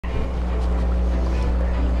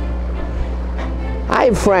My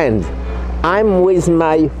friend, I'm with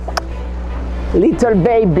my little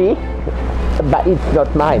baby, but it's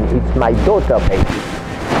not mine, it's my daughter baby.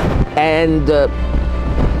 And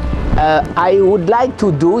I would like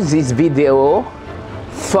to do this video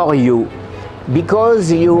for you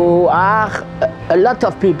because a lot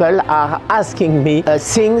of people are asking me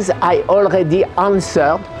things I already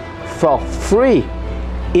answered for free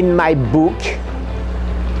in my book.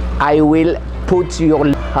 I will put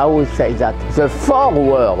your, how we say that, the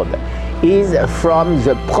foreword is from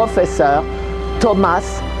the professor Thomas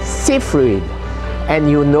Seyfried, and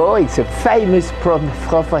you know it's a famous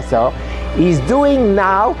professor. He's doing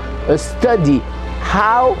now a study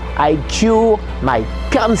how I cure my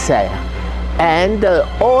cancer, and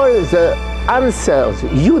all the answers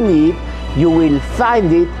you need, you will find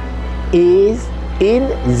it is in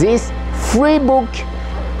this free book.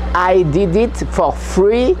 I did it for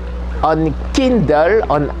free on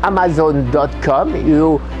Kindle on Amazon.com.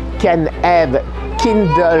 You can have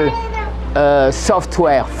Kindle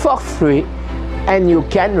software for free, and you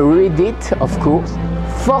can read it, of course,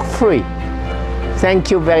 for free. Thank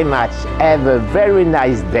you very much. Have a very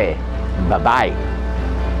nice day. Bye-bye.